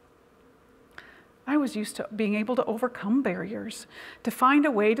 I was used to being able to overcome barriers, to find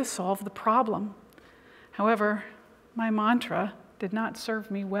a way to solve the problem. However, my mantra did not serve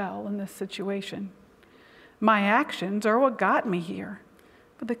me well in this situation. My actions are what got me here,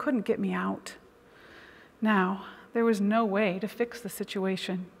 but they couldn't get me out. Now, there was no way to fix the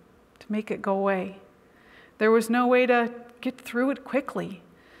situation, to make it go away. There was no way to get through it quickly.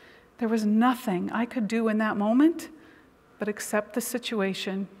 There was nothing I could do in that moment but accept the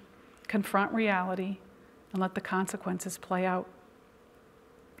situation, confront reality, and let the consequences play out.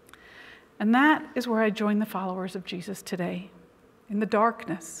 And that is where I join the followers of Jesus today, in the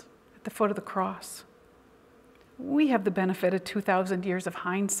darkness, at the foot of the cross. We have the benefit of 2,000 years of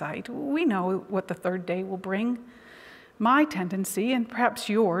hindsight. We know what the third day will bring. My tendency, and perhaps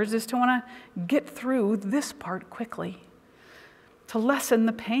yours, is to want to get through this part quickly, to lessen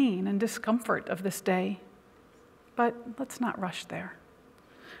the pain and discomfort of this day. But let's not rush there.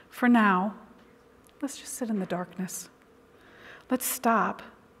 For now, let's just sit in the darkness. Let's stop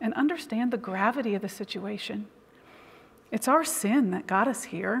and understand the gravity of the situation. It's our sin that got us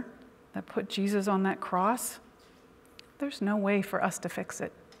here, that put Jesus on that cross. There's no way for us to fix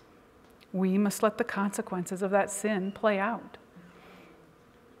it. We must let the consequences of that sin play out.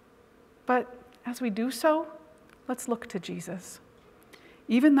 But as we do so, let's look to Jesus.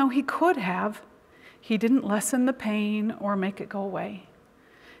 Even though he could have, he didn't lessen the pain or make it go away.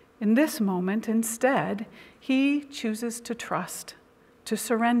 In this moment, instead, he chooses to trust, to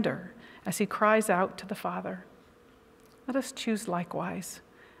surrender, as he cries out to the Father. Let us choose likewise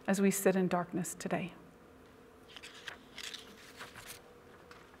as we sit in darkness today.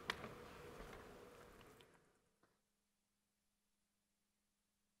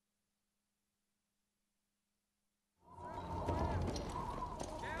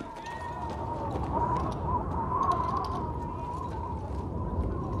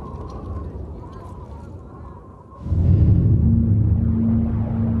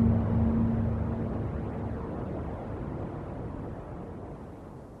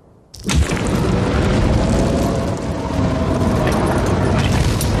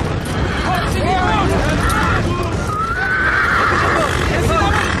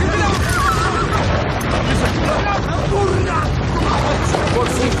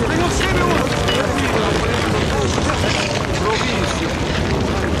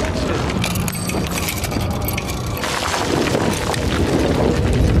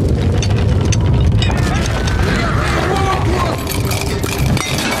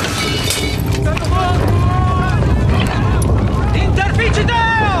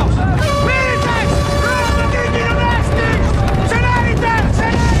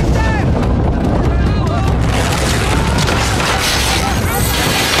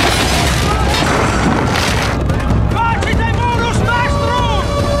 Facite murus vestrum!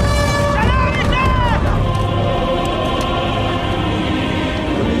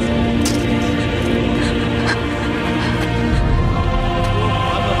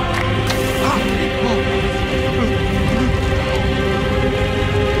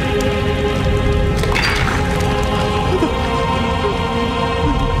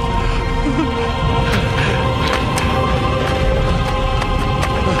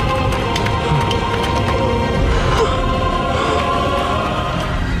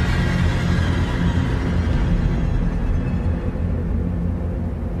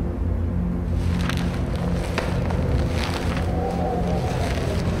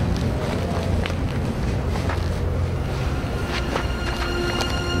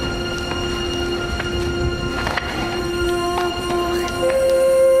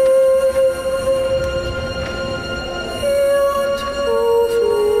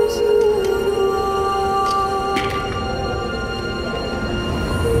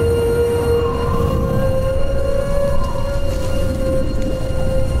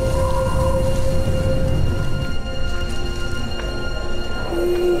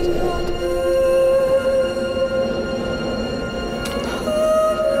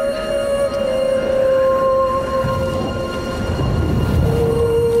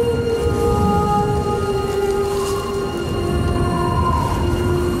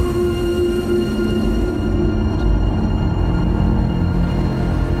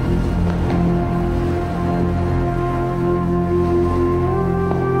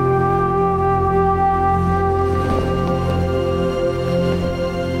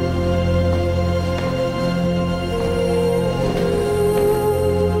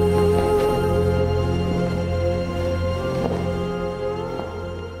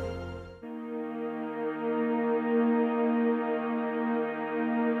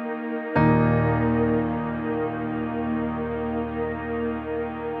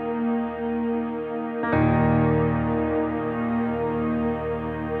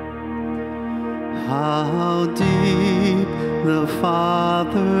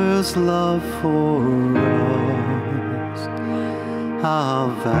 Father's love for us, how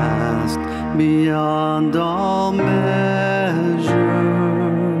vast beyond all measure,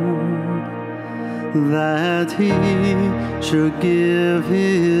 that he should give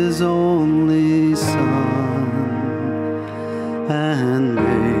his only Son and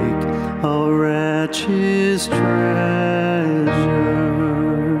make a wretch his treasure.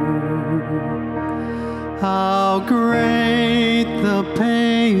 How great the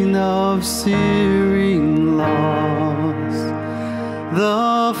pain of searing loss!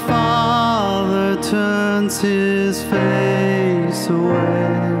 The Father turns his face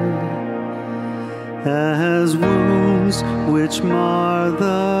away, as wounds which mar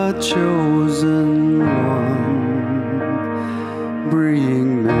the chosen one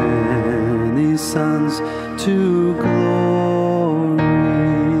bring many sons to glory.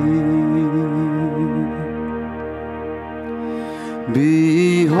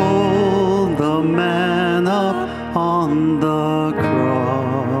 Behold the man up on the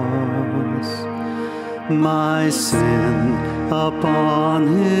cross, my sin upon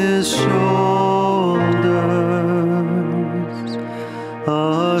his shoulders.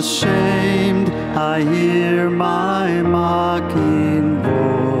 Ashamed, I hear my mocking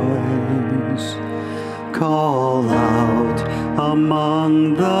voice call out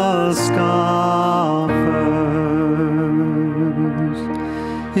among the scoffers.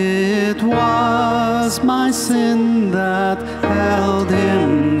 It was my sin that held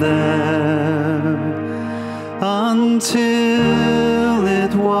him there until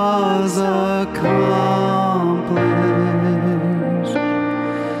it was accomplished.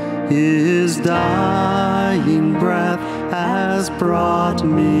 His dying breath has brought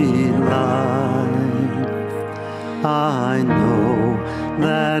me life. I know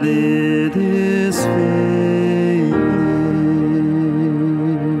that it is finished.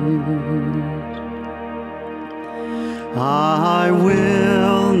 I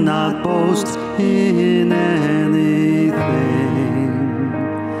will not boast in anything,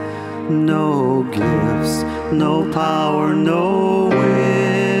 no gifts, no power, no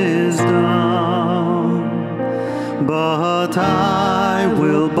wisdom, but I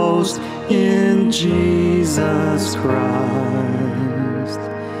will boast in Jesus Christ,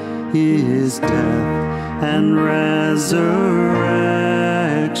 his death and resurrection.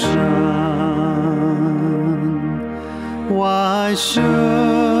 Why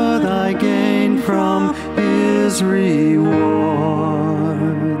should I gain from his reward?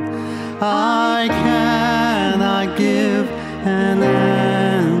 I cannot give an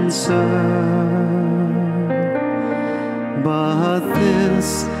answer, but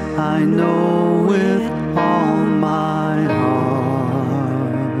this I know with all my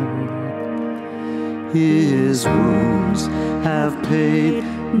heart. His wounds have paid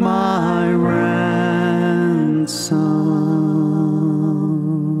my ransom.